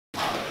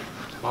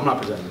I'm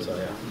not presenting, so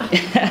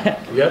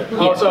yeah. You good?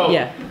 Oh, so,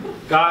 yeah.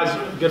 Guys,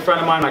 good friend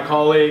of mine, my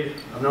colleague.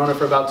 I've known her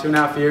for about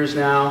 2.5 years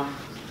now.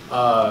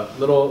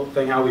 Little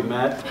thing how we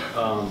met.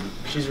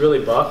 She's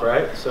really buff,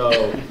 right?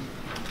 So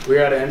we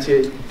were at an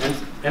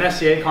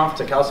NSCA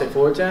conference at Cal State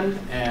Fullerton,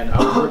 and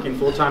I was working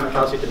full-time at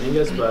Cal State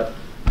Dominguez, but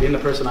being the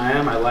person I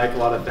am, I like a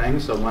lot of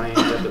things, so money,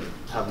 you have to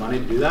have money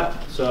to do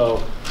that.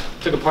 So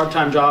took a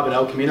part-time job at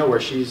El Camino where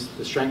she's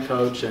the strength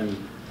coach, and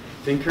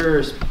I think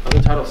her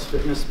other title is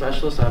fitness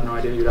specialist. I have no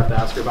idea. You'd have to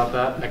ask her about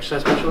that.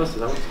 Exercise specialist, is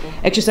that what it's called?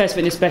 Exercise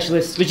fitness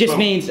specialist, which just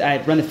means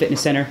I run the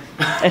fitness center.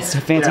 That's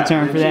a fancy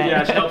term for that.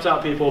 Yeah, she helps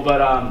out people,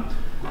 but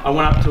I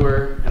went up to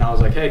her and I was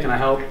like, hey, can I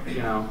help,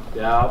 get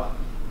out?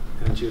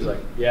 And then she was like,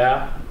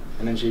 yeah.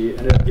 And then she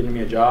ended up getting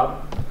me a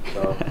job,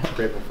 so I'm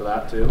grateful for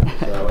that too.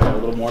 So I got a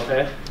little more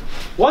pay.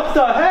 What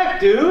the heck,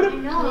 dude? I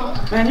know.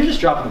 Man, you're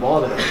just dropping the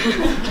ball today.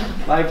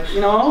 Like,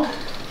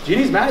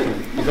 Jeannie's mad at you.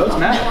 The goat's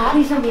mad.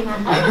 Daddy's gonna be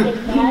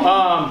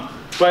mad.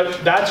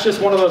 But that's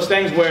just one of those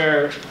things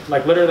where,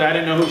 like, literally I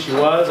didn't know who she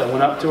was. I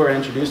went up to her and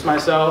introduced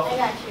myself. I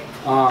got you.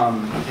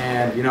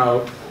 And,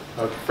 a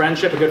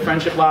good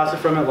friendship lasted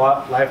from it,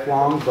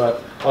 lifelong,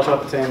 but also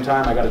at the same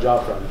time, I got a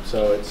job from it.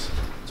 So it's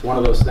one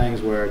of those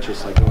things where it's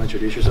just like, go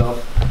introduce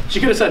yourself. She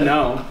could have said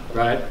no,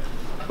 right?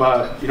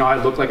 But,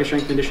 I look like a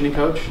strength conditioning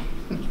coach.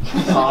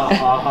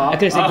 I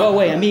could have said, go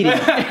away, I'm eating.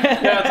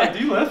 Yeah, it's like, do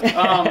you lift?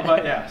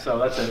 But yeah, so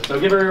that's it. So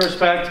give her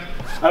respect.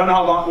 I don't know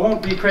how long, it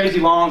won't be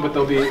crazy long, but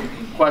there'll be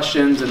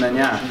questions, and then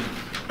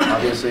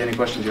obviously any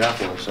questions you have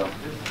for her. So,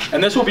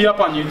 and this will be up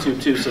on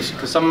YouTube too,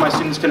 because some of my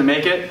students couldn't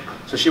make it,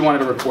 so she wanted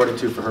to record it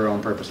too for her own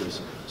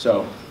purposes.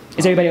 So,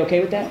 is everybody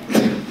okay with that?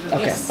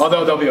 Okay. Yes.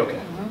 Although they'll be okay.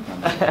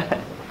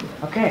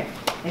 Okay.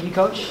 Thank you,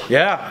 Coach.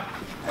 Yeah.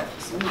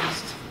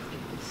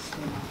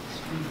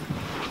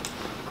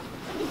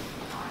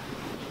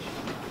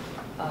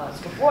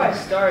 So before I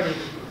started,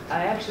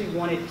 I actually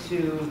wanted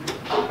to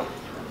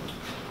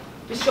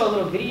just show a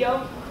little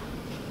video,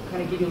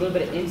 kind of give you a little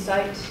bit of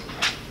insight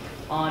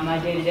on my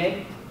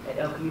day-to-day at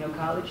El Camino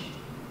College.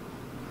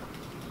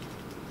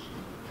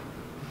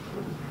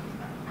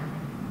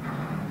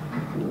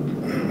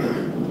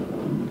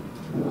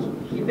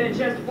 Keep that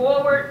chest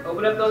forward,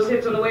 open up those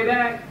hips on the way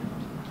back.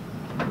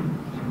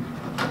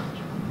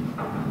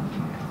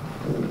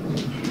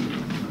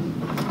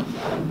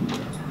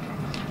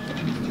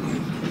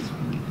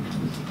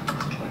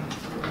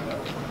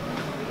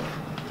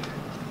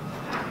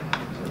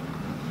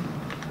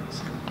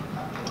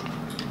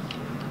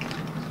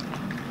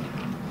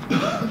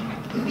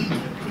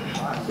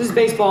 This is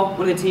baseball,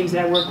 one of the teams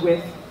that I work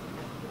with.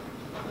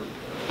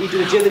 We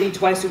do agility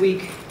twice a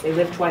week. They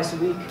lift twice a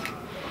week.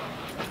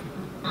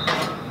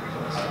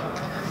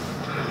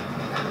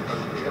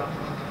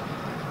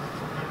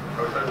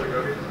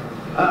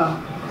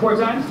 4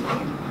 times.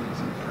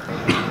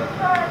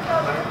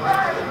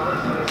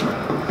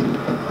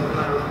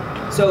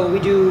 So we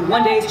do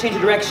one day's change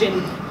of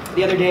direction,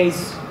 the other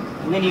day's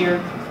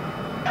linear.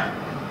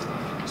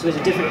 So there's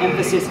a different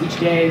emphasis each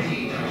day.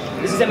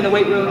 This is them in the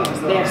weight room.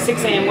 They have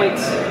 6 a.m.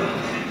 weights,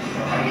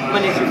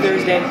 Monday through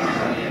Thursday.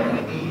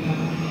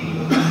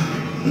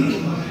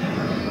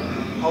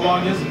 How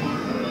long is it?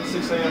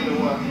 6 a.m. to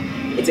what?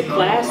 It's a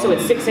class, so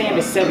it's 6 a.m.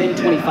 to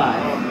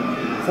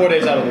 7:25. 4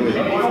 days out of the week.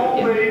 Yeah.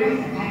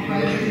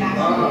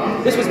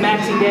 This was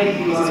maxing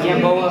day. This is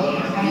Gamboa.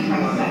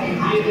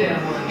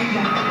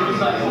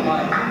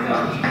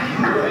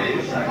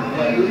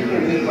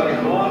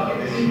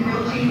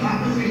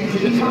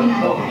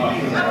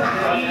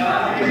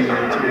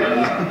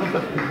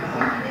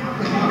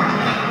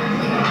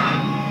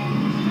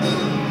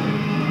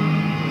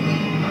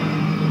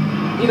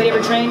 Anybody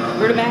ever trained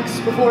Vertimax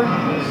before?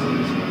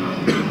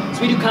 So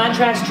we do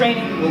contrast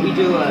training, where we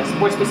do a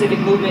sport-specific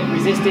movement,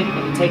 resist it,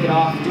 and you take it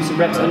off, do some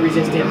reps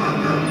unresisted.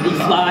 You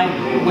fly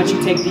once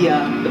you take the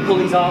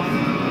pulleys off.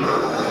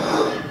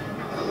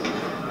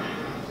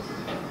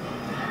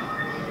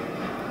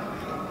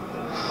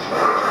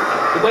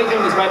 The weight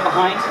room is right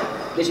behind.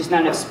 There's just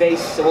not enough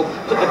space, so we'll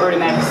put the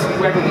Vertimax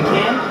wherever we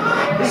can.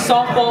 This is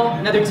softball,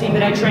 another team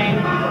that I train.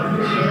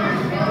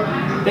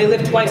 They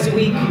lift twice a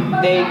week.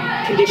 They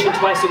condition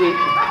twice a week.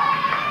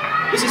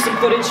 This is some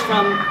footage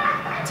from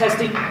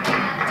testing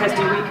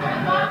week.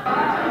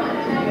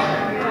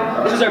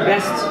 This is our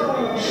best.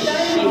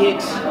 She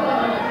hit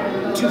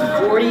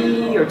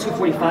 240 or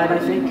 245, I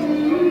think.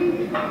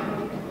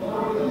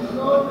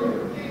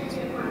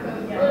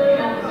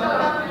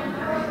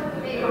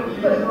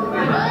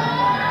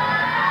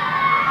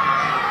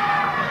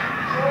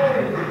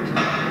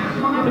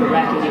 The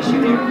racking issue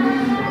there.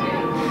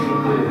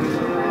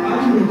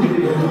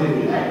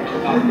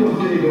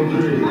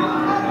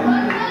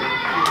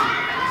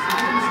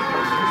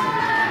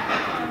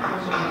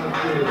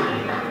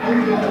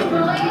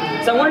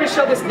 So I wanted to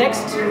show this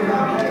next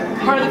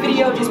part of the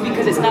video just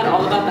because it's not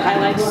all about the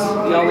highlights.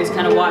 We always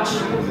kind of watch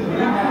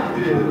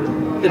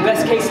the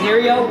best case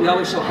scenario. We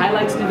always show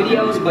highlights in the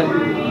videos, but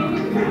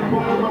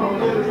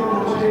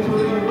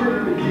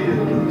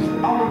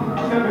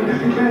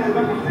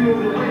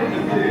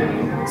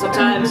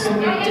Sometimes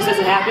it just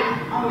doesn't happen,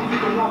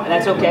 and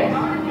that's okay.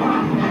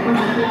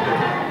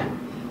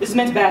 This is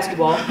men's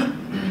basketball.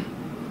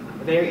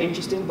 A very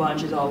interesting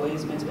bunch as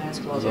always. Men's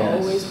basketball is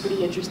always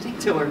pretty interesting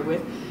to work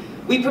with.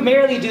 We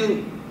primarily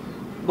do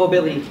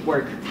mobility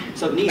work.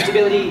 So knee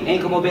stability,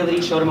 ankle mobility,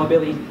 shoulder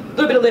mobility, a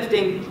little bit of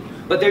lifting,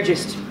 but they're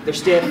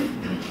stiff.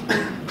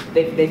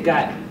 They've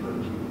got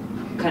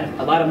kind of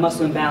a lot of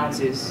muscle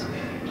imbalances.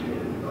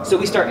 So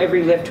we start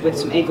every lift with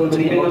some ankle and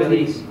knee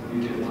mobilities.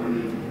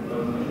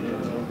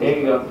 There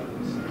you go.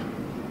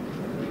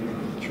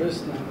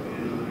 Tristan.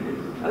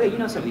 Okay, you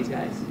know some of these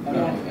guys. I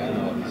know.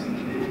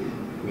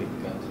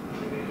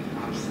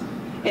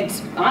 And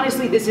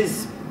honestly, this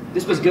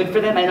was good for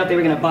them. I don't know if they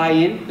were going to buy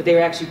in, but they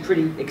were actually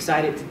pretty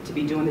excited to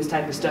be doing this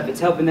type of stuff. It's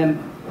helping them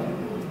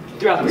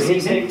throughout the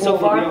season so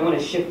far. You don't want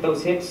to shift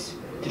those hips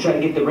to try to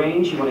get the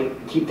range. You want to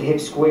keep the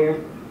hips square.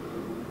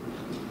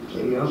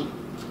 There you go.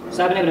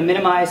 So I've been able to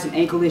minimize some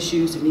ankle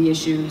issues, some knee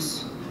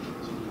issues,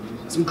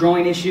 some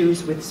groin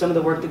issues with some of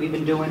the work that we've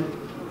been doing.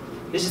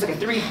 This is like a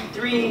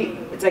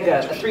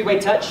three-way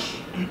touch,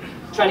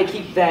 trying to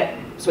keep that,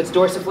 so it's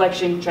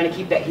dorsiflexion, trying to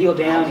keep that heel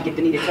down and get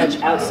the knee to touch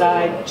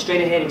outside,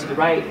 straight ahead and to the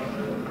right.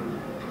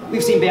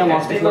 We've seen bam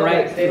walks before,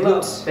 right? Stay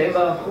low. Stay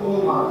low.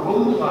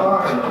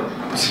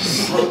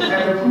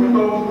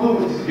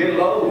 Get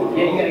low.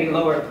 Yeah, you gotta get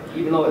lower,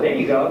 even lower. There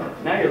you go.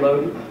 Now you're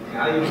loading.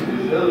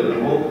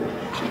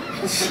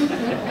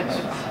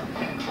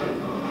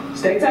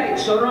 Stay tight.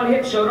 Shoulder on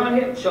hip, shoulder on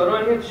hip, shoulder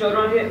on hip, shoulder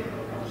on hip.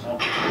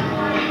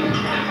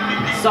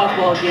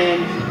 Softball again.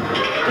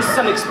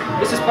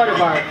 This is part of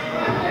our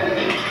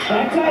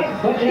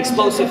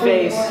explosive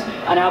phase,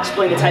 and I'll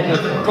explain the type of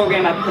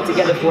program I put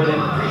together for them.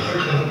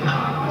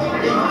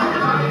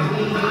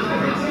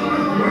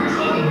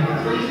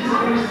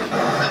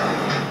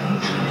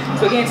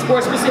 So again,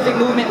 sport-specific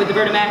movement with the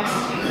Vertimax.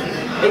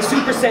 They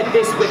superset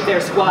this with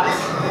their squats.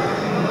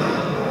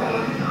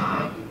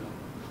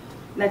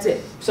 And that's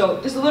it. So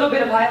just a little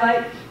bit of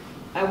highlight.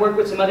 I work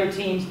with some other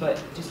teams,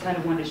 but just kind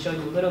of wanted to show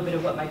you a little bit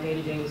of what my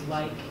day-to-day was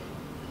like.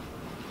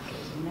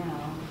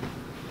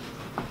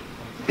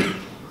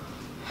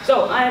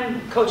 So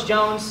I'm Coach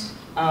Jones.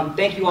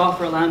 Thank you all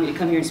for allowing me to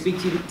come here and speak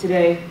to you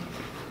today.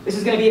 This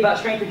is going to be about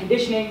strength and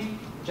conditioning,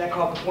 which I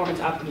call performance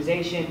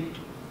optimization.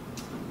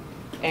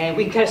 And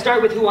we can kind of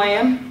start with who I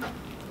am.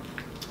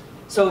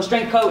 So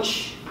strength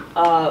coach,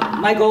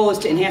 my goal is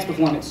to enhance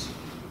performance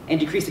and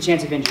decrease the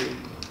chance of injury.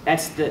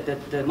 That's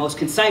the most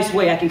concise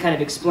way I can kind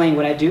of explain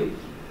what I do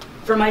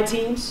for my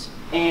teams.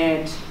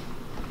 And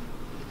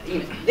you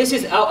know,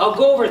 I'll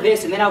go over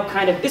this and then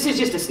this is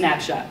just a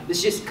snapshot.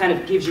 This just kind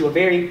of gives you a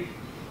very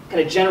kind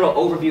of general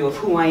overview of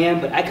who I am,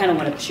 but I kind of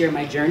want to share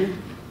my journey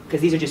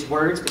because these are just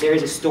words, but there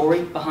is a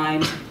story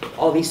behind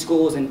all these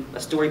schools and a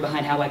story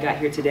behind how I got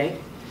here today.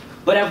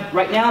 But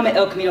right now I'm at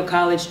El Camino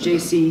College,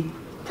 JC.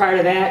 Prior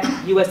to that,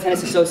 U.S.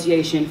 Tennis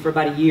Association for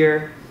about a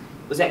year.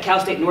 Was at Cal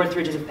State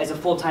Northridge as a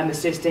full-time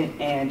assistant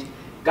and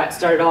got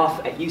started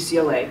off at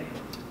UCLA.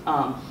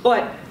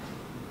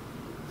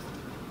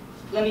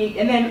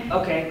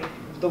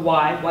 The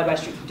why do I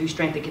do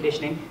strength and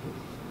conditioning?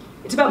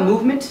 It's about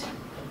movement.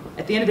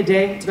 At the end of the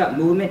day, it's about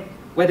movement.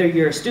 Whether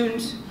you're a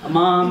student, a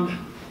mom,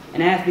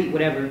 an athlete,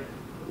 whatever,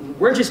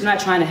 we're just not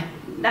trying to,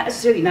 not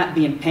necessarily not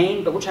be in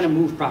pain, but we're trying to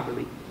move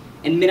properly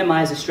and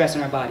minimize the stress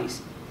on our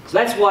bodies. So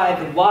that's why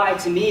the why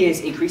to me is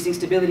increasing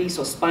stability,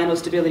 so spinal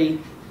stability,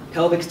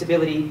 pelvic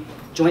stability,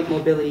 joint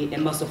mobility,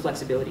 and muscle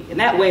flexibility. And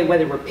that way,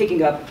 whether we're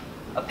picking up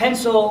a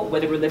pencil,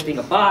 whether we're lifting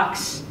a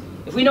box,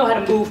 if we know how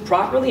to move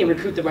properly and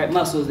recruit the right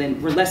muscles,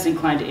 then we're less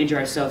inclined to injure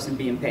ourselves and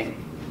be in pain.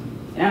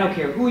 And I don't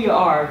care who you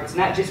are, it's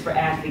not just for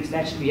athletes,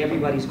 that should be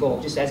everybody's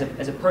goal, just as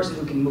a person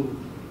who can move.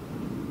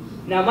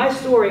 Now my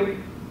story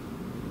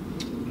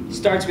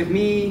starts with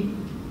me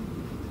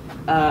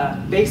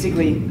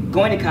basically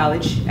going to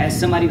college as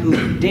somebody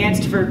who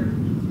danced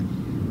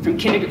from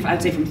kindergarten,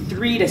 I'd say from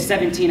 3 to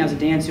 17 I was a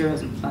dancer. I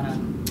was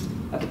on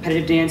a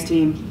competitive dance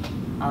team.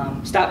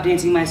 Stopped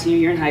dancing my senior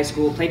year in high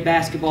school, played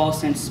basketball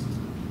since,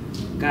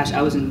 gosh,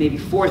 I was in maybe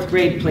 4th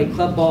grade, played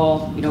club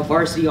ball,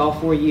 varsity all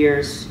 4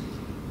 years,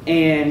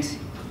 and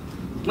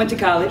went to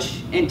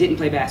college and didn't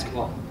play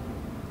basketball.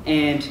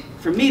 And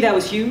for me that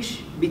was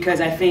huge because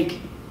I think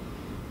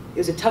it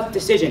was a tough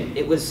decision.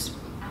 It was,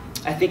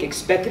 I think,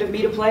 expected of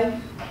me to play,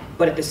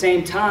 but at the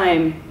same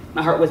time,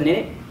 my heart wasn't in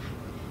it.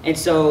 And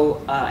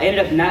so I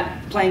ended up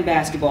not playing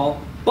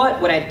basketball,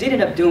 but what I did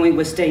end up doing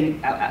was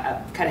staying,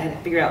 I kind of had to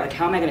figure out, like,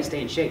 how am I gonna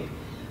stay in shape?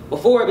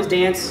 Before it was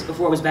dance,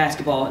 before it was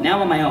basketball, now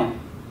I'm on my own.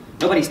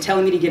 Nobody's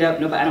telling me to get up,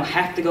 I don't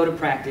have to go to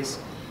practice.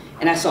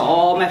 And I saw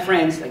all my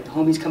friends, like the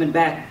homies coming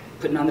back,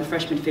 putting on the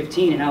freshman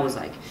 15, and I was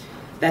like,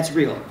 that's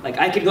real. Like,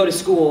 I could go to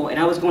school, and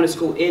I was going to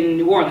school in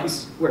New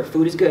Orleans, where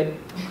food is good,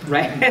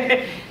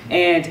 right?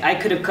 And I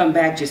could have come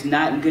back just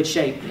not in good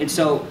shape. And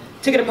so,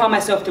 took it upon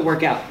myself to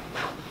work out.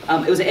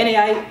 It was an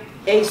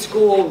NAIA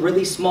school,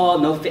 really small,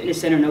 no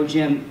fitness center, no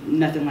gym,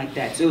 nothing like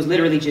that. So it was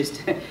literally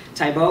just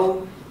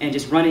Taekwondo and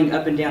just running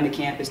up and down the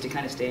campus to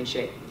kind of stay in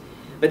shape.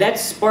 But that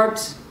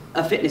sparked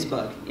a fitness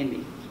bug in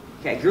me.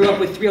 Okay, I grew up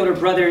with 3 older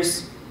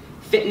brothers.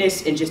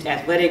 Fitness and just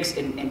athletics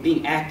and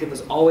being active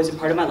was always a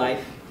part of my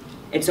life.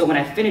 And so when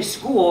I finished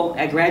school,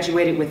 I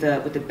graduated with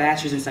a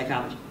bachelor's in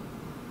psychology.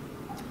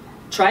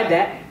 Tried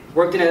that,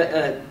 worked in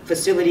a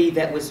facility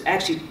that was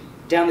actually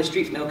down the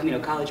street from El Camino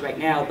College right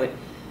now, but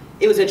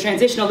it was a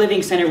transitional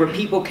living center where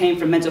people came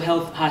from mental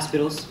health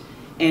hospitals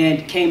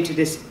and came to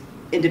this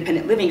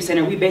independent living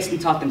center. We basically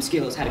taught them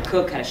skills, how to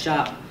cook, how to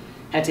shop,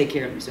 how to take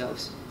care of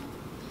themselves.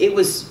 It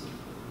was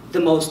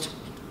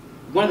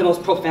one of the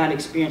most profound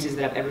experiences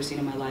that I've ever seen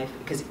in my life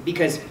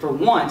because for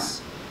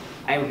once,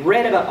 I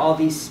read about all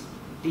these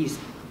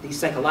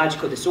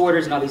psychological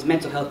disorders and all these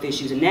mental health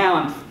issues, and now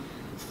I'm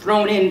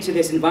thrown into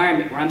this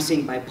environment where I'm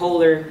seeing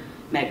bipolar,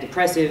 manic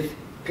depressive,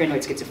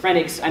 paranoid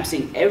schizophrenics. I'm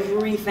seeing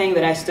everything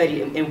that I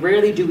study, and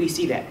rarely do we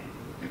see that.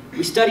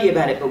 We study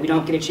about it, but we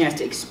don't get a chance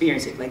to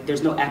experience it. Like,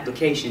 there's no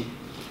application.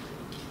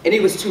 And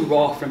it was too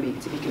raw for me,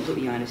 to be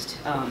completely honest.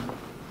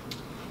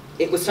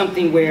 It was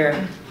something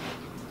where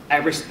I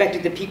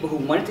respected the people who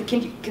wanted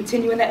to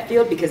continue in that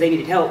field because they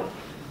needed help.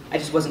 I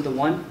just wasn't the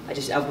one.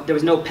 There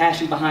was no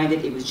passion behind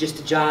it. It was just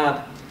a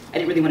job. I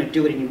didn't really want to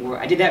do it anymore.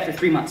 I did that for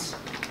 3 months.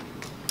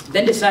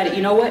 Then decided,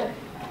 you know what?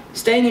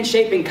 Staying in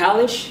shape in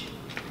college,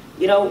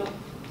 you know,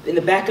 in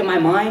the back of my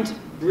mind,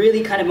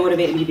 really kind of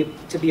motivated me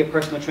to be a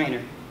personal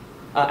trainer.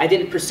 I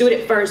didn't pursue it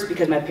at first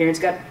because my parents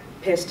got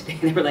pissed.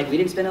 They were like, we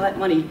didn't spend all that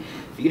money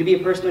for you to be a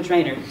personal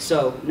trainer,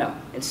 so no.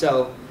 And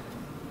so,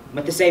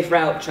 went the safe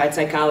route, tried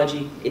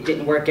psychology, it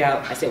didn't work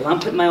out. I said, well, I'm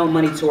putting my own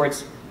money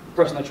towards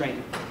personal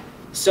training.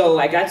 So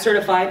I got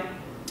certified,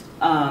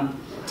 I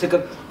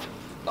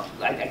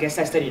guess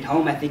I studied at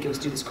home. I think it was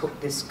through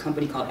this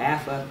company called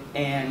AFA,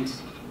 and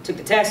took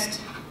the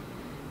test,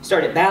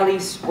 started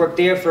Bally's, worked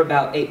there for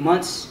about 8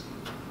 months.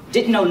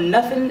 Didn't know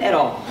nothing at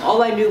all.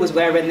 All I knew was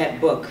what I read in that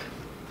book,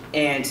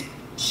 and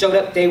showed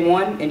up day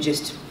 1 and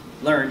just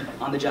learned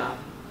on the job.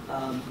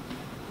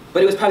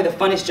 But it was probably the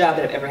funnest job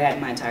that I've ever had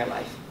in my entire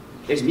life.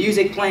 There's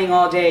music playing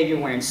all day, you're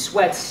wearing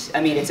sweats.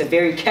 I mean, it's a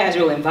very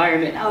casual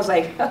environment. I was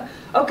like,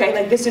 okay,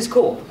 like this is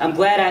cool. I'm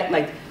glad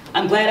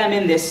I'm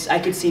in this. I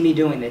could see me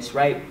doing this,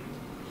 right?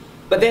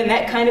 But then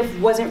that kind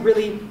of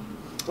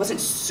wasn't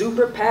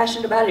super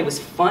passionate about it. It was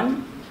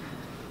fun.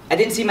 I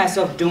didn't see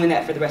myself doing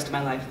that for the rest of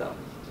my life though.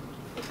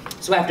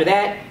 So after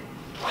that,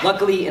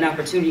 luckily an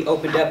opportunity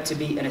opened up to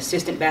be an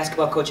assistant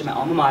basketball coach at my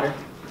alma mater.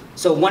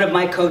 So one of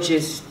my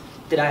coaches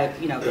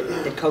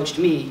that coached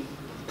me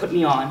put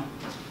me on,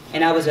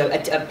 and I was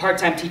a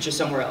part-time teacher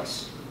somewhere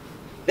else.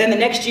 Then the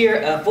next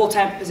year, a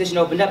full-time position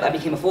opened up. I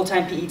became a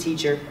full-time PE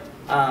teacher.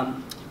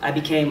 I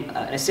became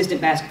an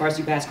assistant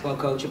varsity basketball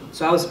coach.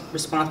 So I was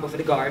responsible for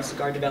the guard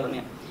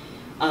development.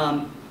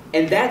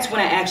 And that's when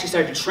I actually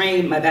started to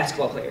train my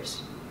basketball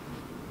players.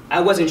 I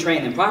wasn't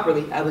training them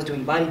properly. I was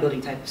doing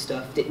bodybuilding type of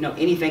stuff. Didn't know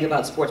anything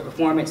about sports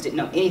performance. Didn't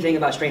know anything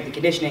about strength and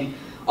conditioning.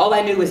 All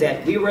I knew was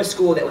that we were a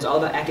school that was all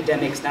about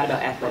academics, not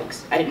about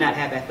athletics. I did not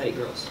have athletic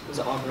girls. It was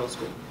an all-girls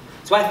school.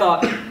 So I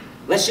thought,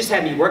 let's just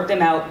have me work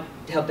them out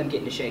to help them get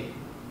into shape.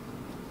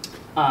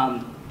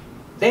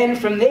 Then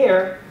from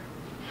there,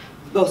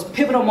 those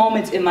pivotal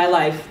moments in my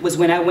life was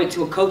when I went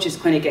to a coach's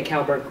clinic at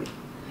Cal Berkeley.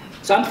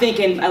 So I'm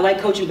thinking, I like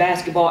coaching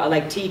basketball, I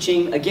like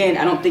teaching. Again,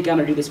 I don't think I'm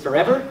gonna do this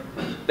forever,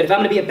 but if I'm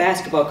gonna be a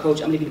basketball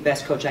coach, I'm gonna be the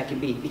best coach I can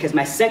be, because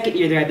my second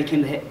year there, I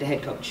became the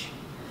head coach.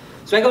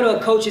 So I go to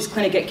a coach's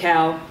clinic at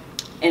Cal,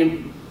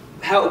 and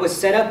how it was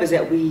set up is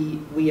that we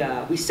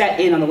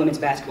sat in on the women's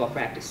basketball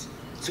practice.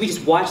 So we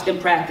just watched them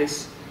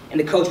practice, and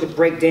the coach would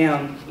break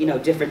down,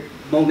 different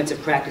moments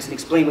of practice and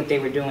explain what they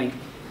were doing.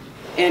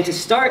 And to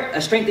start, a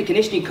strength and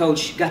conditioning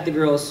coach got the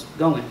girls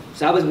going.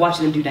 So I was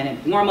watching them do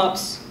dynamic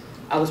warm-ups,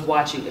 I was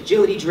watching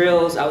agility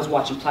drills, I was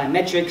watching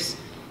plyometrics,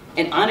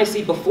 and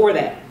honestly, before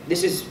that,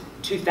 this is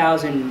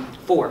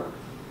 2004,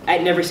 I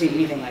had never seen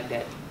anything like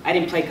that. I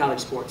didn't play college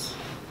sports.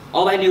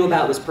 All I knew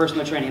about was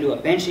personal training. I knew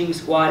about benching,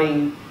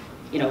 squatting,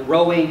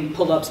 rowing,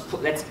 pull-ups,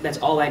 that's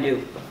all I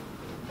knew.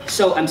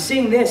 So I'm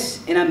seeing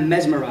this, and I'm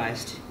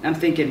mesmerized. I'm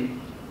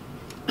thinking,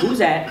 who's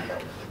that?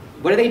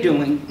 What are they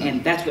doing?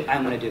 And that's what I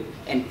want to do.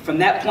 And from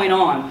that point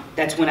on,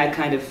 that's when I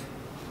kind of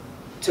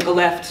took a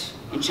left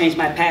and changed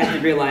my path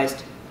and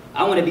realized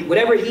I want to be,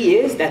 whatever he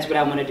is, that's what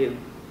I want to do.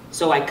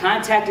 So I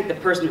contacted the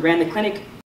person who ran the clinic,